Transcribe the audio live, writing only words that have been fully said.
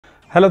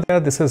Hello there,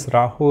 this is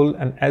Rahul,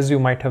 and as you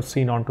might have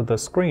seen onto the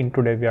screen,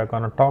 today we are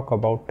going to talk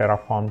about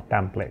Terraform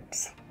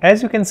templates.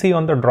 As you can see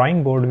on the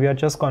drawing board, we are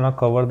just going to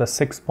cover the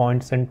 6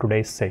 points in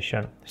today's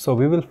session. So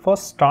we will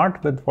first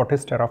start with what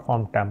is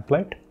Terraform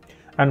template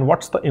and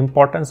what's the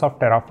importance of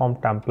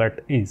Terraform template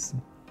is.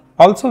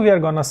 Also, we are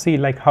going to see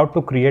how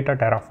to create a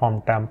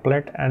Terraform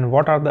template and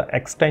what are the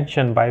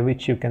extensions by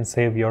which you can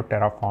save your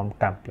Terraform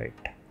template.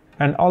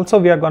 And also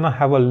we are going to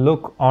have a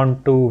look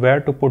onto where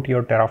to put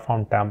your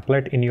Terraform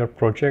template in your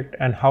project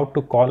and how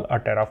to call a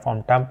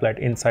Terraform template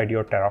inside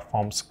your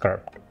Terraform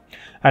script.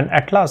 And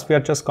at last, we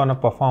are just going to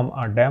perform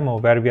a demo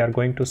where we are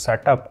going to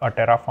set up a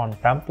Terraform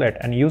template,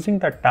 and using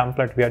that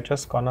template, we are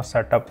just going to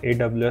set up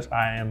AWS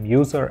IAM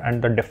user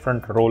and the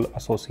different role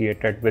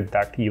associated with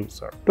that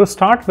user. To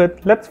start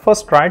with, let's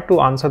first try to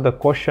answer the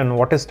question,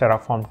 what is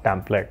Terraform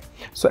template?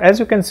 So as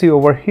you can see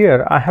over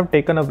here, I have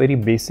taken a very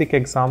basic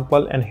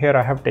example, and here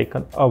I have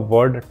taken a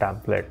word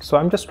template. So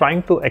I'm just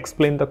trying to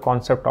explain the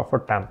concept of a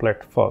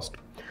template first.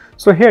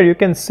 So here you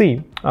can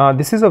see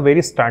this is a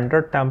very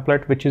standard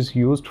template which is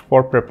used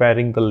for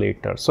preparing the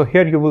letter. So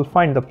here you will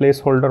find the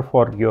placeholder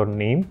for your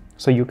name.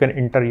 So you can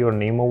enter your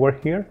name over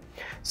here.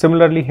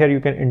 Similarly, here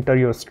you can enter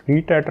your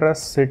street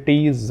address,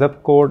 city,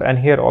 zip code, and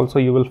here also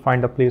you will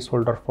find a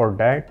placeholder for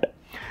that,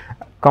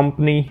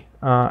 company,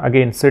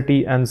 again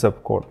city and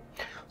zip code.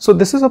 So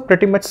this is a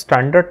pretty much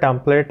standard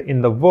template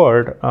in the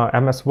Word,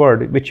 MS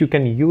Word, which you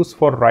can use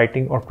for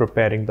writing or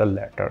preparing the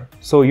letter.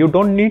 So you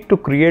don't need to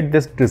create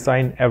this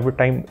design every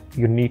time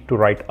you need to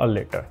write a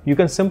letter. You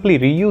can simply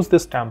reuse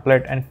this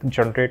template and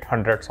generate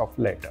hundreds of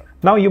letters.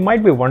 Now you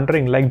might be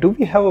wondering, do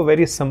we have a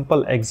very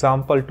simple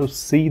example to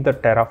see the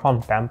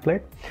Terraform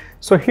template?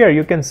 So here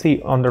you can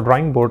see on the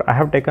drawing board, I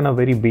have taken a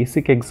very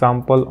basic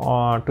example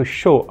to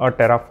show a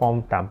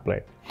Terraform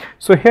template.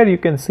 So here you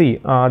can see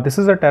this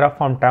is a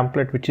Terraform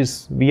template which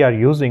we are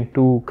using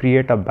to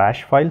create a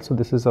bash file. So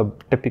this is a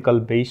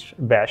typical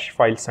bash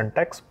file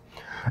syntax,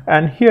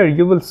 and here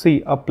you will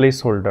see a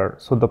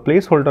placeholder. So the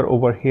placeholder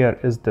over here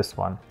is this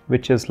one,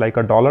 which is like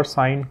a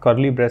 $,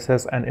 curly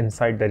braces, and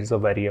inside there is a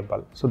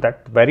variable. So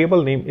that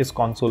variable name is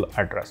console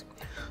address.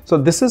 So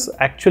this is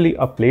actually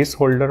a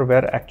placeholder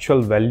where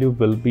actual value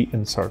will be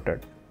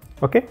inserted.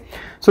 Okay,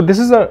 so this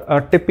is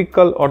a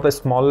typical or the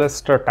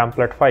smallest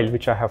template file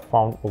which I have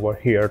found over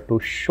here to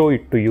show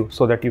it to you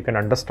so that you can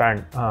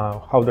understand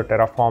how the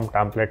Terraform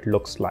template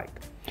looks like.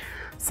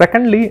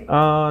 Secondly,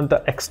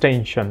 the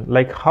extension,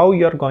 how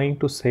you are going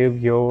to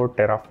save your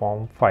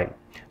Terraform file.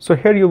 So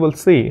here you will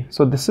see,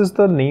 so this is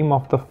the name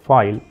of the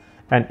file,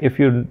 and if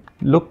you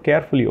look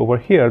carefully over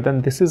here,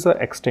 then this is an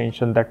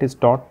extension that is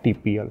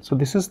 .tpl. So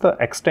this is the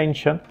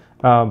extension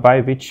by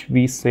which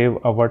we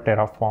save our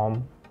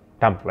Terraform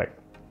template.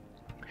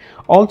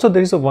 Also,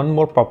 there is one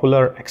more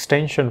popular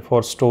extension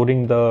for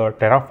storing the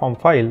Terraform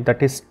file,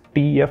 that is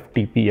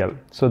tftpl.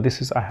 So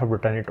I have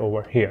written it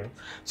over here.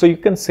 So you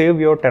can save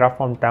your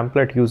Terraform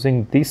template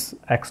using this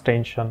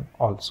extension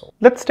also.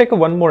 Let's take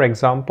one more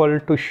example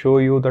to show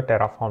you the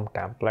Terraform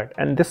template.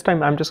 And this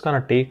time I'm just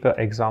going to take an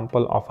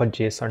example of a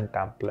JSON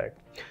template.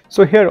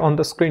 So here on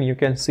the screen you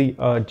can see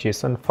a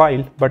JSON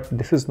file, but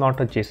this is not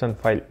a JSON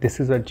file.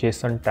 This is a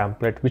JSON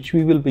template which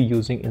we will be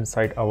using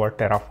inside our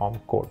Terraform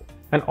code.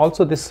 And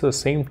also this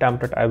same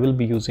template I will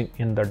be using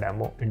in the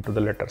demo into the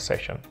later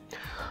session.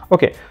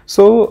 Okay,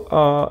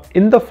 so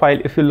in the file,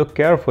 if you look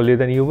carefully,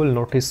 then you will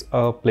notice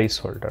a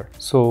placeholder.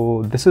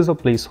 So this is a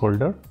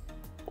placeholder,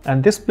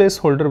 and this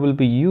placeholder will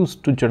be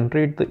used to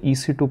generate the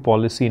EC2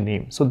 policy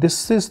name. So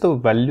this is the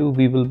value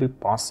we will be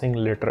passing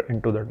later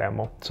into the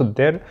demo. So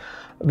there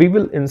we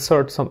will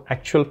insert some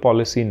actual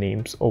policy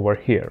names over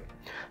here.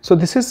 So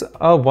this is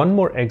one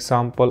more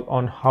example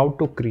on how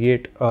to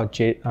create a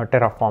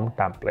Terraform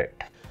template.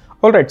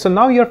 Alright, so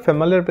now you're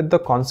familiar with the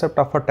concept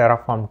of a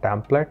Terraform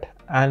template,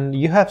 and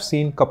you have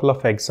seen a couple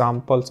of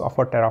examples of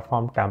a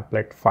Terraform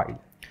template file.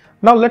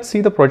 Now let's see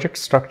the project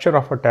structure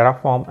of a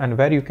Terraform and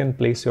where you can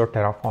place your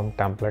Terraform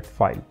template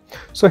file.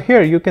 So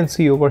here you can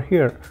see over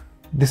here,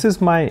 this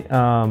is my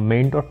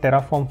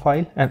main.terraform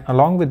file, and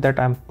along with that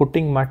I'm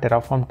putting my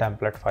Terraform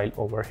template file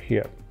over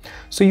here.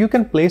 So you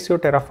can place your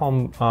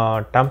Terraform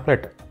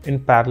template in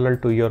parallel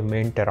to your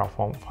main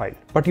Terraform file,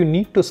 but you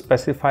need to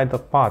specify the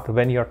path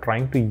when you're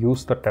trying to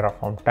use the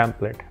Terraform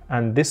template,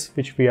 and this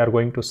which we are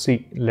going to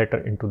see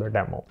later into the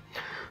demo.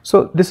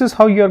 So this is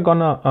how you're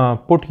gonna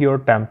put your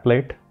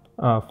template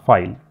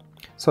file.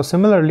 So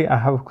similarly, I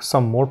have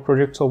some more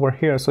projects over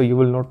here. So you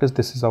will notice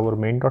this is our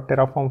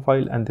main.terraform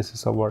file, and this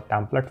is our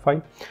template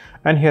file.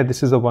 And here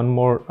this is a one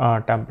more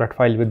template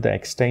file with the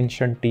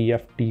extension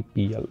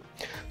tftpl.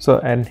 So,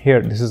 and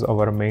here this is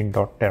our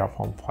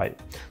main.terraform file.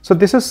 So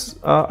this is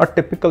a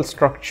typical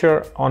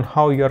structure on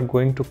how you are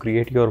going to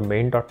create your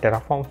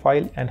main.terraform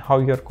file and how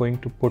you are going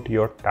to put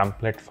your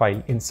template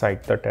file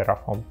inside the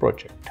Terraform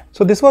project.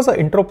 So this was the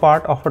intro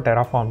part of a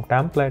Terraform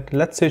template.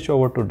 Let's switch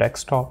over to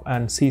desktop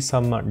and see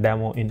some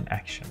demo in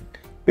action.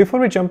 Before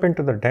we jump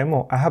into the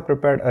demo, I have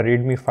prepared a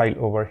README file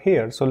over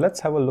here. So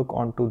let's have a look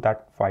onto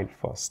that file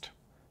first.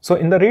 So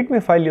in the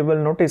README file, you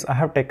will notice I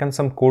have taken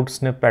some code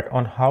snippet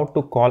on how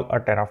to call a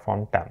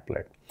Terraform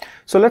template.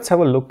 So let's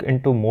have a look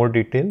into more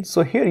detail.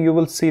 So here you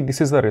will see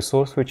this is the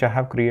resource which I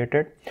have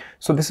created.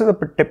 So this is a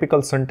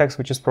typical syntax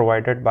which is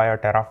provided by a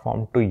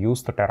Terraform to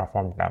use the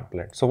Terraform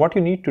template. So what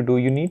you need to do,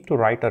 you need to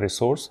write a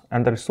resource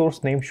and the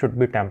resource name should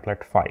be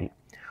templatefile.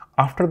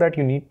 After that,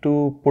 you need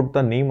to put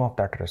the name of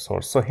that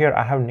resource. So here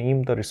I have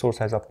named the resource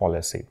as a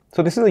policy.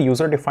 So this is a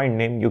user-defined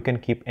name. You can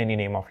keep any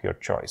name of your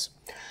choice.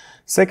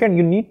 Second,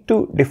 you need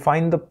to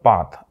define the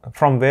path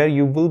from where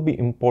you will be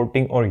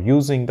importing or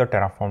using the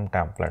Terraform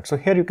template. So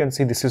here you can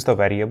see this is the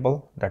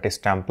variable, that is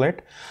template,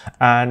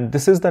 and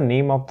this is the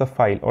name of the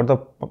file or the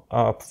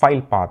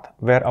file path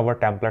where our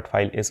template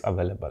file is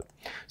available.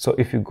 So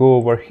if you go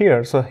over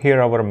here, so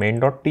here our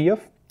main.tf,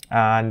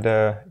 and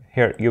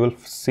here you will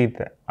see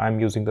that I'm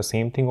using the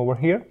same thing over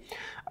here,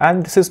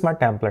 and this is my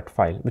template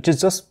file which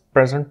is just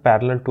present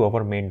parallel to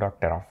our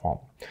main.terraform.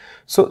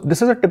 So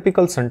this is a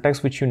typical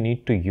syntax which you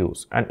need to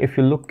use, and if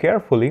you look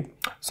carefully,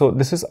 so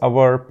this is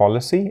our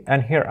policy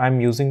and here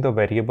I'm using the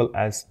variable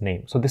as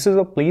name. So this is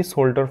a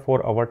placeholder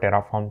for our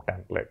Terraform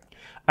template.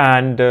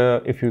 And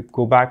if you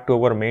go back to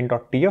our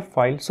main.tf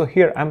file, so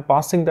here I'm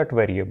passing that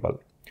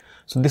variable.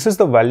 So this is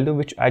the value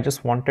which I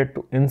just wanted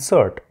to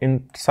insert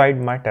inside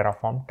my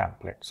Terraform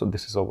template. So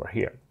this is over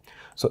here.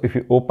 So if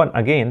you open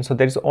again, so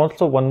there is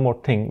also one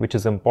more thing which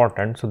is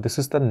important. So this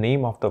is the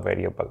name of the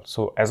variable.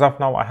 So as of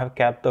now, I have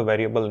kept the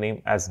variable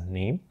name as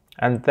name,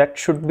 and that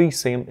should be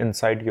same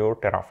inside your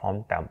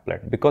Terraform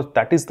template because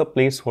that is the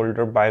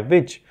placeholder by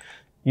which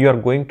you are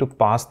going to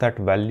pass that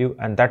value,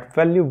 and that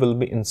value will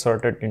be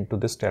inserted into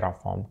this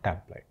Terraform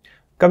template.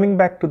 Coming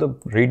back to the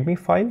README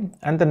file,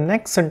 and the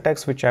next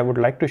syntax which I would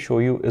like to show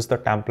you is the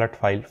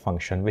templatefile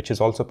function, which is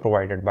also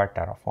provided by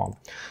Terraform.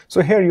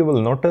 So here you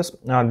will notice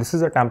this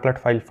is a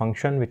templatefile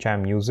function which I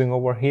am using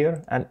over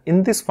here, and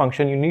in this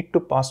function you need to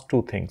pass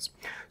two things.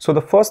 So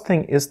the first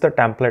thing is the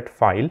template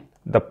file,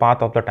 the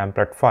path of the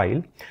template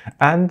file,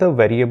 and the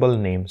variable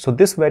name. So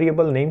this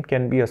variable name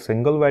can be a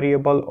single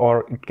variable,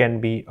 or it can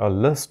be a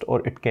list,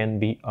 or it can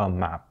be a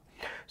map.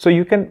 So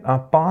you can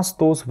pass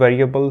those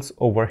variables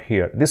over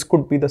here. This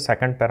could be the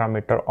second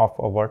parameter of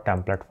our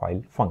template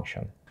file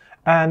function.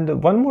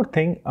 And one more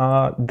thing,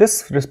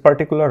 this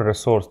particular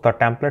resource, the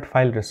template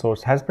file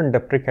resource, has been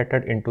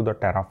deprecated into the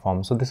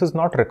Terraform. So this is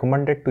not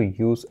recommended to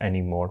use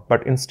anymore,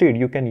 but instead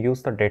you can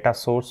use the data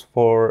source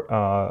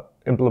for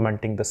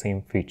implementing the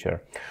same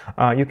feature.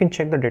 You can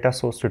check the data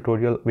source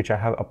tutorial which I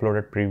have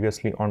uploaded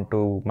previously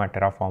onto my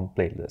Terraform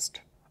playlist.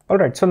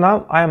 Alright, so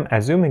now I am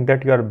assuming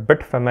that you are a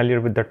bit familiar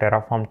with the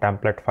Terraform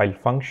template file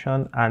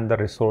function and the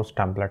resource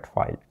template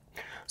file.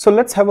 So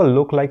let's have a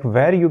look like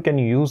where you can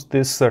use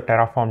this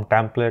Terraform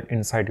template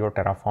inside your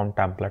Terraform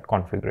template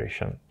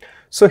configuration.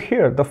 So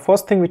here, the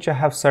first thing which I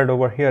have said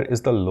over here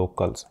is the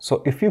locals.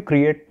 So if you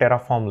create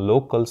Terraform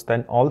locals,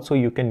 then also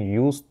you can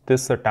use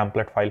this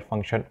template file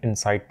function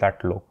inside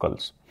that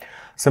locals.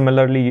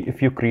 Similarly,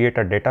 if you create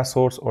a data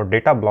source or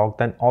data block,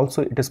 then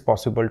also it is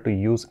possible to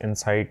use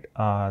inside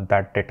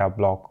that data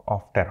block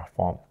of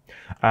Terraform.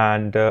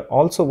 And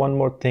also one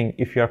more thing,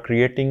 if you are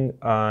creating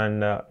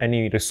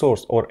any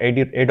resource or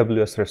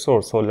AWS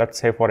resource, so let's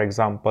say for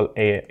example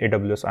a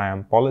AWS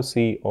IAM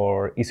policy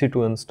or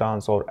EC2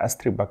 instance or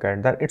S3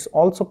 bucket, that it's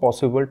also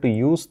possible to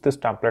use this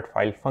template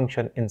file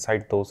function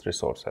inside those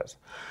resources.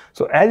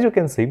 So as you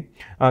can see,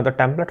 the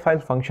template file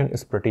function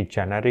is pretty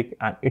generic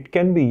and it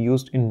can be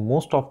used in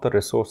most of the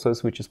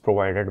resources which is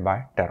provided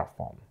by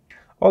Terraform.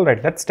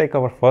 Alright, let's take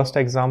our first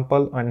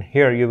example, and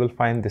here you will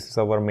find this is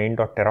our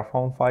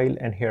main.terraform file,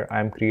 and here I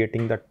am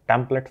creating the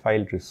template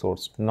file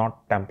resource,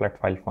 not template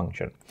file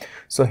function.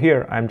 So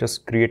here I am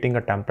just creating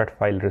a template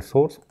file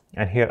resource,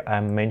 and here I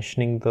am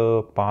mentioning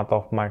the path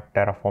of my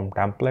Terraform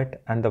template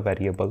and the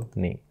variable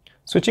name.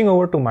 Switching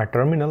over to my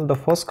terminal, the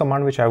first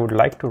command which I would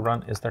like to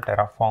run is the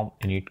terraform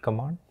init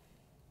command.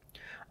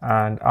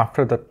 And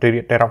after the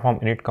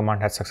terraform init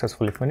command has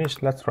successfully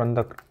finished, let's run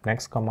the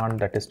next command,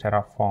 that is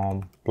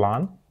terraform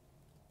plan.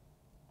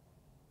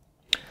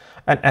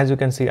 And as you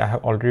can see, I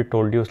have already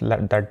told you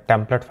that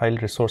template file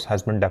resource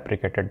has been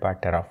deprecated by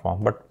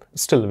Terraform, but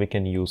still we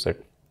can use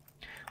it.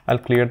 I'll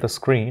clear the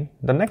screen.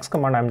 The next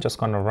command I'm just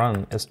going to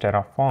run is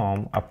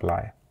terraform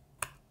apply.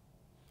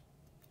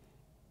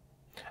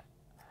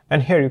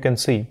 And here you can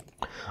see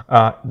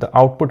the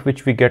output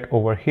which we get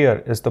over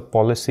here is the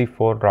policy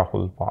for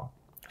Rahul Wag.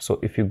 So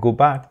if you go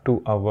back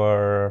to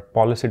our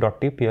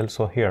policy.tpl,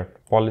 so here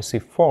policy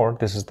for,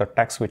 this is the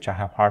text which I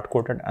have hard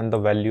coded and the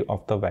value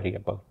of the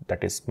variable,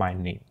 that is my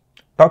name.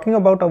 Talking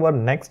about our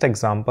next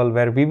example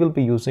where we will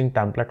be using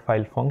template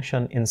file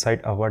function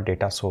inside our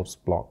data source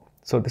block.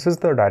 So this is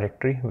the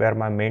directory where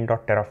my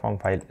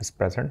main.terraform file is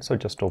present. So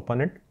just open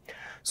it.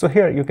 So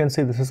here you can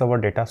see this is our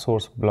data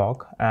source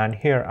block, and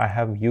here I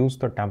have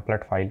used the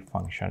template file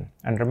function.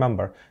 And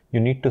remember, you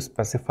need to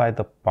specify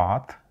the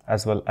path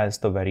as well as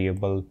the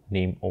variable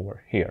name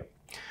over here.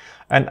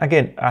 And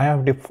again, I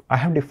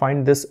have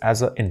defined this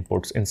as a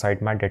inputs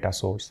inside my data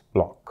source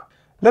block.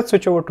 Let's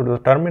switch over to the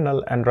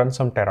terminal and run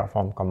some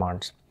Terraform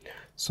commands.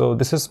 So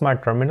this is my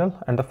terminal,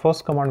 and the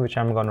first command which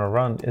I'm going to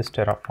run is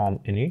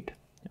terraform init.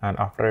 And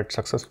after it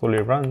successfully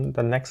run,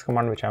 the next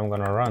command which I'm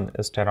going to run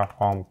is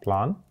terraform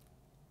plan.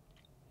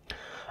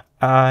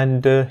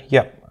 And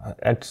yeah,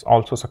 it's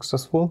also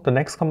successful. The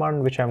next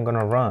command which I'm going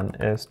to run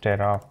is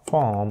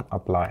terraform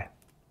apply.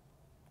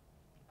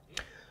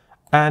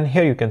 And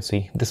here you can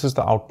see this is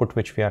the output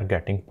which we are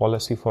getting: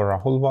 policy for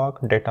Rahul Wagh,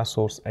 data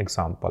source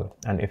example.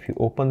 And if you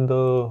open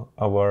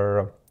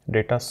our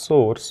data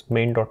source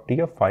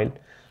main.tf file,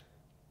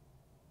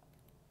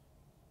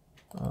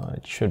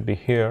 it should be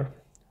here.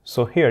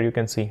 So here you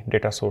can see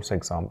data source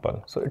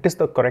example. So it is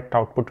the correct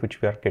output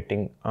which we are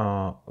getting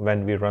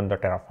when we run the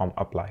terraform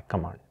apply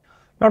command.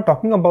 Now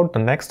talking about the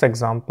next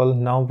example,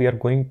 now we are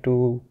going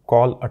to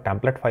call a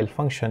template file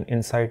function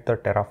inside the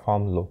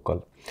Terraform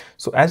local.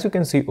 So as you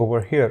can see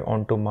over here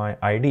onto my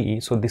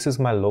IDE, so this is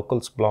my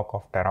locals block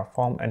of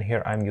Terraform, and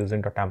here I'm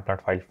using the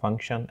template file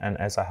function. And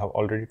as I have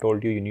already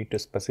told you, you need to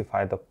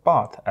specify the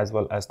path as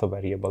well as the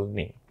variable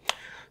name.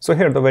 So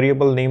here the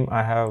variable name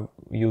I have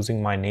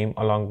using my name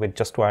along with,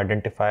 just to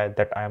identify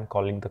that I am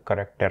calling the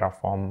correct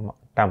Terraform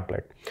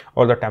template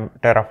or the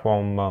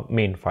Terraform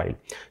main file.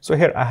 So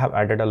here I have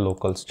added a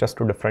locals just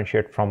to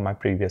differentiate from my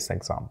previous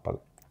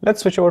example.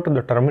 Let's switch over to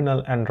the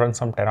terminal and run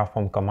some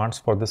Terraform commands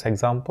for this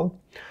example.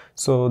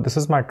 So this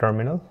is my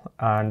terminal,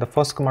 and the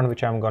first command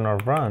which I'm gonna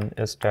run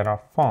is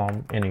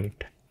terraform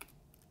init.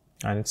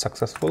 And it's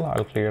successful.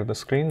 I'll clear the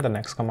screen. The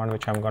next command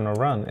which I'm gonna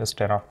run is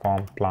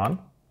terraform plan.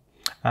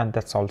 And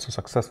that's also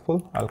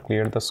successful. I'll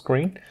clear the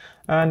screen.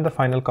 And the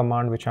final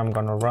command which I'm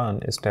gonna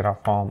run is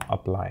terraform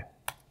apply.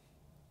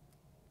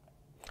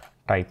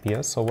 Type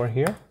yes over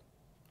here.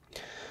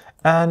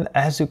 And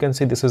as you can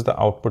see, this is the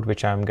output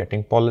which I am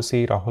getting: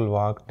 policy Rahul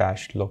Wagh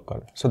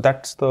 -local. So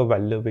that's the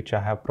value which I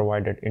have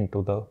provided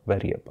into the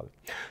variable.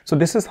 So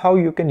this is how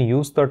you can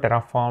use the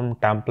Terraform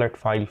template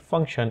file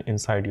function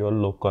inside your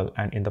local.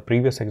 And in the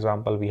previous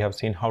example, we have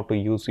seen how to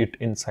use it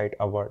inside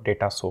our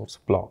data source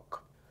block.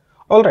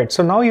 Alright,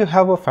 so now you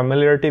have a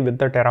familiarity with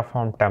the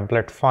Terraform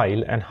template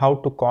file and how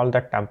to call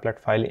that template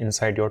file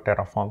inside your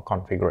Terraform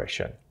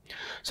configuration.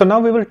 So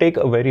now we will take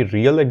a very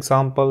real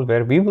example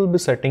where we will be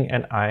setting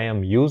an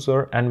IAM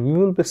user and we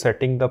will be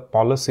setting the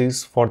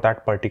policies for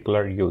that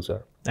particular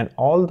user and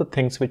all the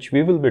things which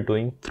we will be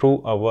doing through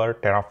our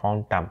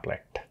Terraform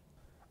template.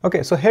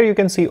 Okay, so here you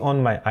can see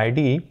on my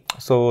IDE,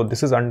 so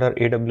this is under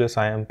AWS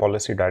IAM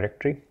policy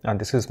directory, and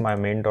this is my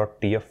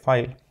main.tf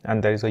file,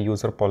 and there is a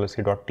user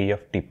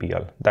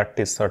policy.tftpl. That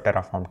is a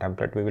Terraform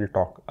template. We will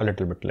talk a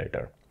little bit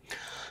later.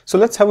 So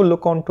let's have a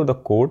look onto the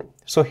code.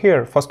 So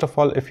here, first of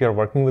all, if you're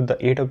working with the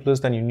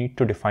AWS, then you need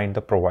to define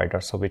the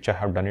provider, so which I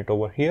have done it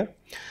over here.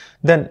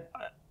 Then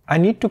I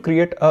need to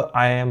create a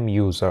IAM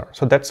user.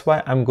 So that's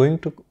why I'm going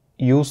to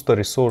use the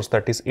resource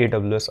that is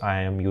AWS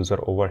IAM user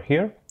over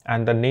here,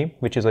 and the name,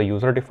 which is a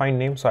user defined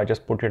name. So I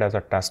just put it as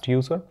a test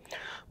user,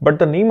 but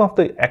the name of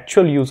the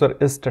actual user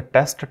is the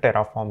test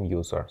Terraform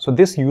user. So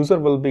this user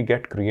will be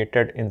get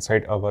created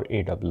inside our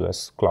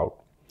AWS cloud.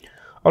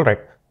 All right.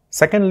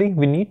 Secondly,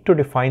 we need to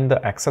define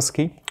the access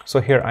key. So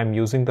here I'm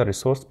using the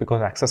resource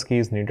because access key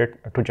is needed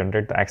to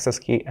generate the access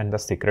key and the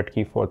secret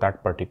key for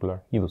that particular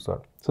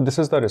user. So this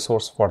is the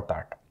resource for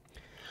that.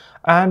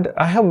 And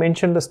I have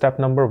mentioned the step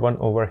number 1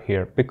 over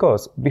here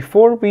because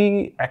before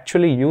we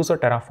actually use a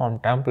Terraform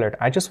template,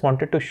 I just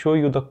wanted to show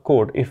you the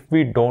code if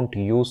we don't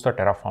use the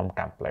Terraform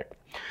template.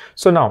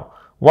 So now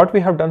what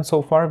we have done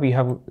so far, we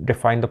have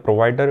defined the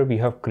provider, we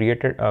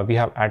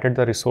have added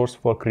the resource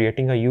for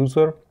creating a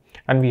user,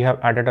 and we have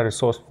added a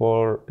resource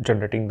for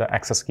generating the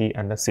access key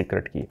and the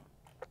secret key.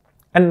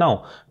 And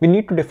now we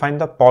need to define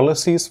the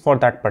policies for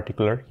that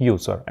particular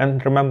user.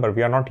 And remember,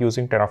 we are not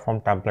using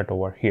Terraform template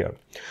over here.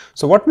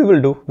 So what we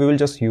will do, we will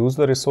just use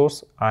the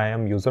resource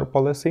IAM user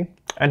policy.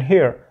 And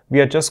here we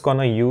are just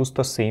gonna use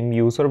the same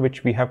user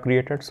which we have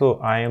created. So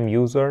IAM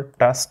user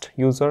test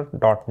user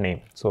dot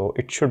name. So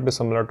it should be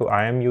similar to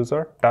IAM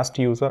user, test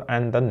user,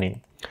 and the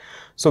name.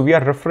 So we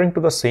are referring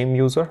to the same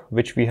user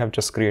which we have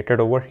just created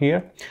over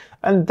here.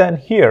 And then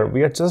here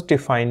we are just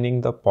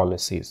defining the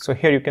policies. So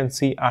here you can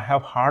see I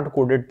have hard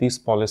coded these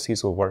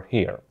policies over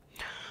here.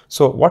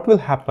 So what will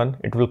happen?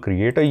 It will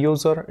create a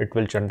user, it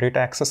will generate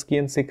access key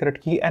and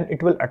secret key, and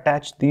it will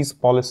attach these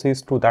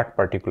policies to that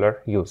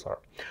particular user.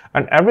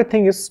 And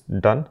everything is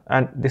done,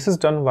 and this is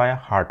done via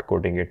hard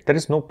coding it. There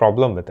is no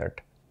problem with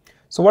it.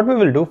 So what we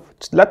will do,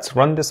 let's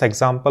run this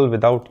example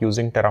without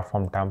using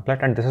Terraform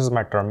template, and this is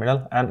my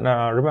terminal. And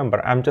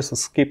remember, I'm just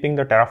skipping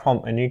the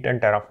Terraform init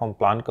and Terraform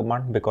plan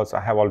command because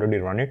I have already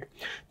run it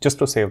just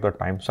to save the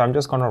time. So I'm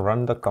just going to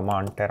run the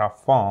command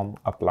terraform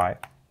apply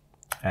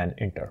and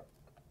enter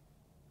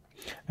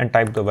and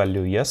type the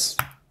value yes.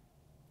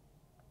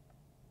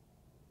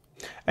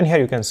 And here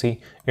you can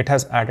see it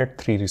has added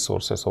 3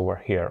 resources over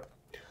here.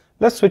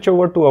 Let's switch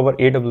over to our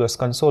AWS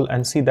console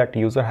and see that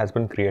user has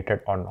been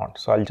created or not.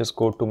 So I'll just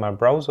go to my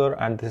browser,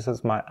 and this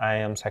is my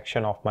IAM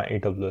section of my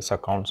AWS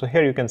account. So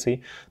here you can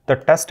see the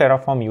test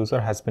Terraform user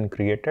has been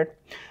created.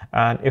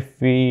 And if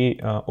we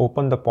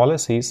open the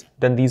policies,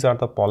 then these are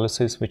the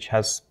policies which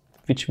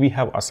which we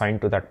have assigned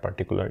to that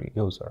particular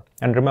user.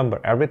 And remember,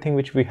 everything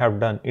which we have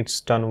done,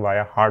 it's done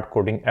via hard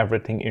coding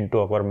everything into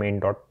our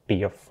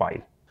main.tf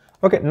file.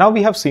 Okay, now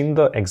we have seen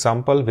the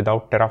example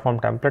without Terraform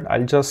template.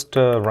 I'll just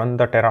run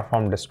the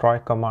Terraform destroy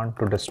command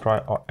to destroy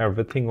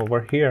everything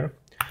over here.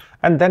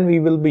 And then we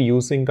will be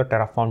using the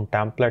Terraform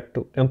template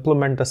to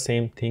implement the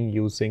same thing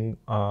using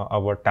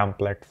our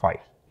template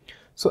file.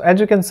 So as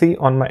you can see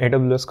on my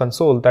AWS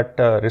console, that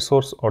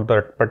resource or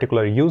the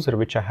particular user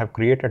which I have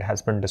created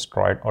has been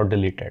destroyed or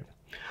deleted.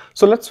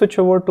 So let's switch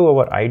over to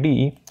our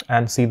IDE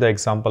and see the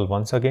example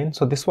once again.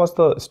 So this was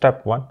the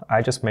step 1.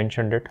 I just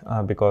mentioned it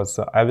because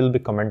I will be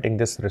commenting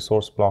this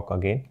resource block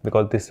again,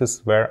 because this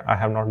is where I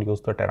have not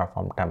used the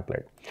Terraform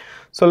template.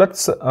 So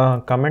let's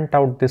comment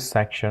out this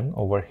section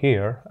over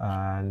here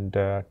and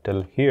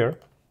till here,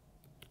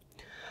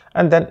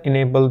 and then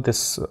enable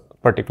this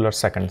particular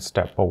second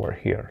step over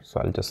here. So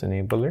I'll just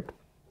enable it.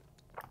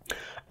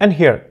 And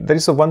here there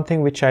is one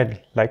thing which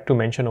I'd like to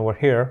mention over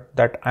here,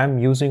 that I'm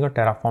using a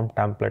Terraform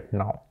template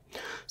now.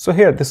 So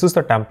here, this is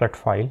the template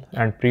file,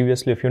 and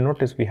previously, if you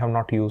notice, we have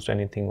not used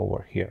anything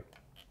over here.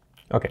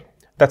 Okay,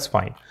 that's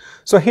fine.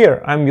 So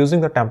here I'm using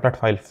the template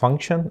file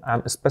function.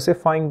 I'm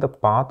specifying the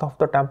path of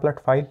the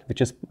template file, which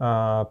is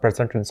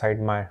present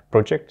inside my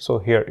project. So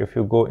here, if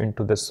you go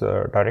into this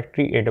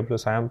directory,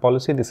 AWS IAM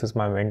policy, this is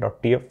my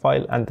main.tf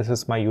file, and this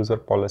is my user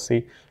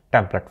policy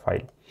template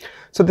file.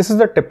 So this is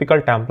the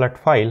typical template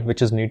file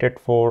which is needed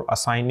for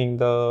assigning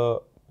the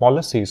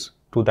policies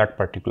to that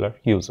particular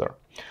user.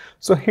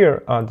 So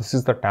here, this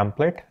is the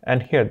template,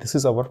 and here this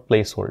is our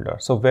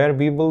placeholder. So where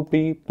we will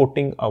be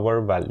putting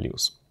our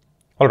values.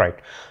 All right.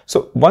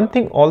 So one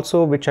thing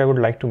also which I would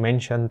like to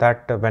mention,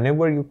 that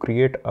whenever you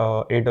create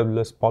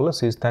AWS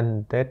policies,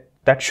 then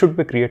that should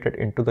be created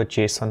into the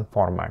JSON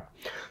format.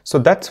 So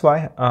that's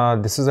why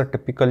this is a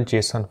typical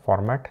JSON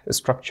format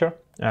structure,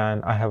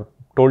 and I have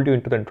told you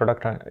into the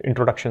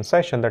introduction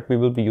session that we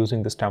will be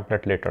using this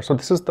template later. So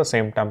this is the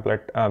same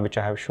template which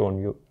I have shown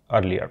you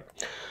earlier.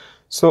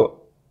 So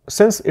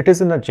since it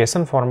is in a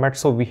JSON format,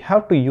 so we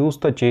have to use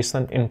the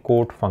JSON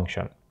encode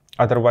function.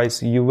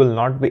 Otherwise, you will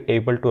not be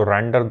able to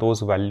render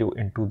those values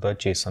into the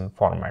JSON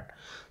format.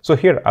 So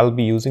here I'll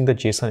be using the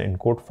JSON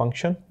encode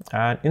function,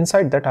 and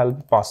inside that I'll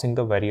be passing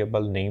the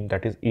variable name,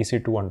 that is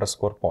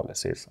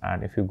ec2_policies.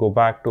 And if you go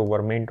back to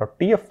our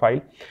main.tf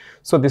file,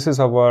 so this is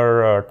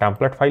our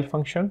template file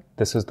function.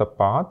 This is the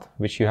path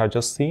which you have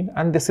just seen,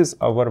 and this is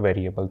our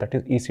variable, that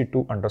is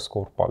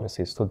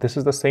ec2_policies. So this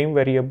is the same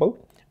variable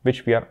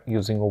which we are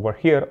using over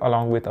here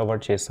along with our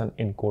JSON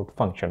encode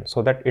function,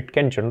 so that it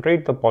can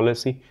generate the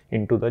policy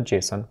into the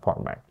JSON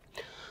format.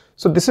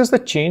 So this is the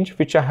change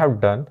which I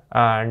have done,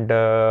 and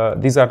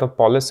these are the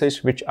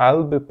policies which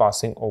I'll be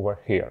passing over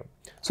here.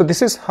 So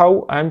this is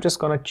how I'm just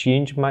going to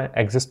change my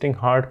existing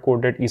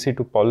hard-coded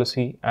EC2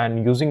 policy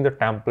and using the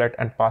template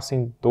and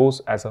passing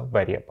those as a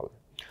variable.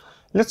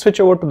 Let's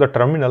switch over to the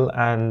terminal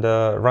and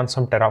run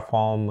some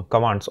Terraform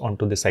commands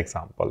onto this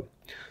example.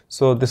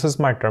 So this is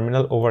my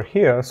terminal over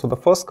here. So the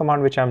first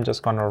command which I'm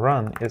just going to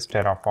run is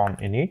terraform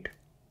init,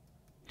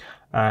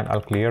 and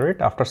I'll clear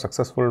it after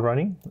successful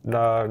running.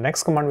 The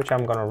next command which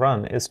I'm going to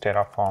run is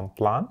terraform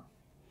plan.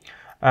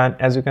 And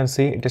as you can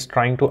see, it is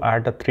trying to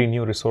add the 3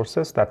 new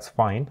resources. That's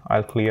fine.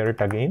 I'll clear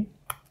it again.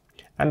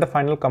 And the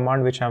final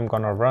command which I'm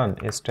going to run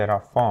is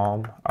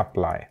terraform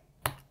apply.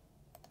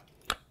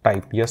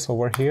 Type yes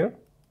over here.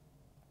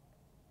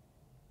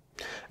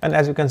 And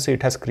as you can see,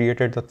 it has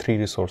created the 3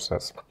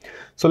 resources.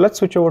 So let's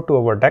switch over to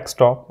our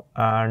desktop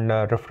and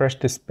refresh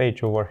this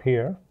page over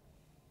here.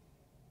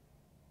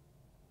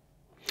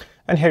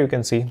 And here you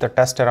can see the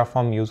test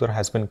Terraform user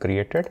has been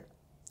created.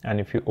 And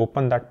if you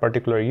open that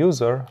particular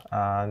user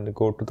and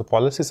go to the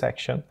policy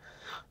section,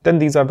 then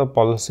these are the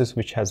policies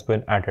which has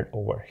been added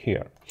over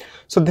here.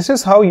 So this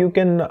is how you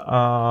can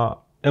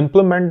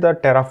implement the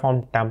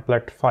Terraform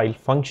template file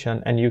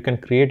function, and you can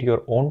create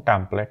your own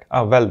template.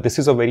 Well, this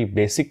is a very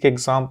basic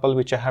example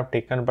which I have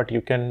taken, but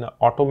you can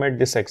automate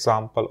this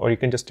example, or you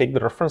can just take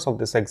the reference of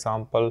this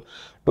example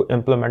to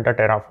implement a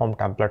Terraform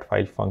template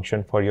file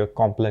function for your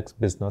complex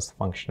business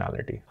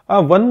functionality.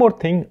 One more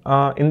thing,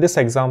 in this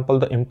example,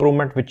 the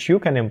improvement which you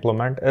can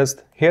implement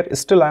is here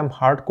still I'm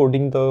hard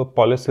coding the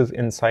policies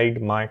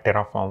inside my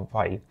Terraform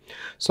file.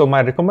 So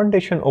my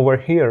recommendation over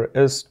here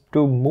is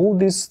to move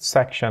this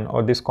section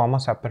or this comma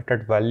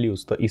separated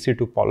values, the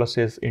EC2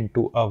 policies,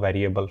 into a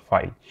variable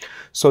file,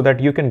 so that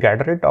you can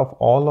get rid of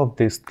all of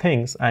these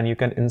things and you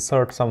can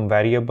insert some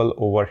variable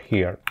over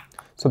here.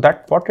 So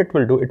that what it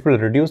will do, it will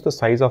reduce the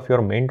size of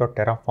your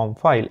main.terraform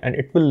file and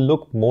it will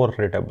look more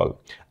readable,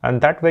 and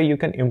that way you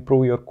can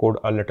improve your code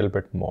a little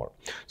bit more.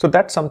 So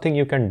that's something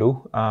you can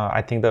do.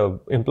 I think the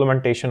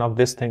implementation of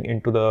this thing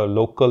into the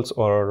locals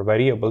or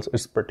variables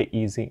is pretty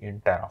easy in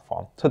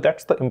Terraform. So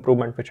that's the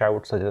improvement which I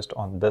would suggest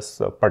on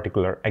this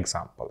particular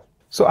example.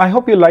 So I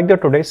hope you liked the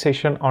today's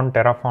session on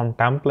Terraform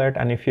template,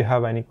 and if you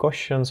have any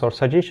questions or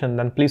suggestions,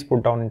 then please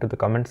put down into the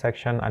comment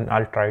section and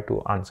I'll try to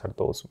answer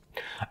those.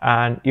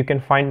 And you can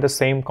find the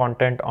same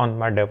content on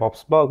my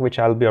DevOps blog, which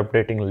I'll be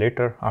updating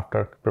later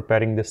after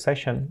preparing this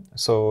session.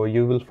 So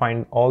you will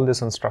find all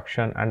this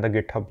instruction and the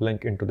GitHub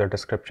link into the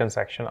description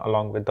section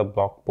along with the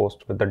blog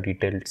post with the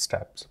detailed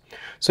steps.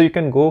 So you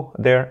can go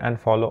there and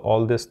follow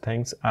all these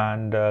things,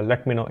 and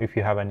let me know if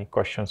you have any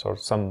questions or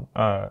some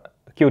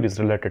queries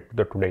related to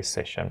the today's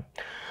session.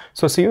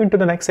 So see you into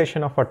the next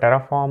session of a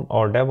Terraform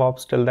or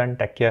DevOps. Till then,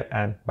 take care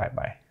and bye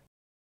bye.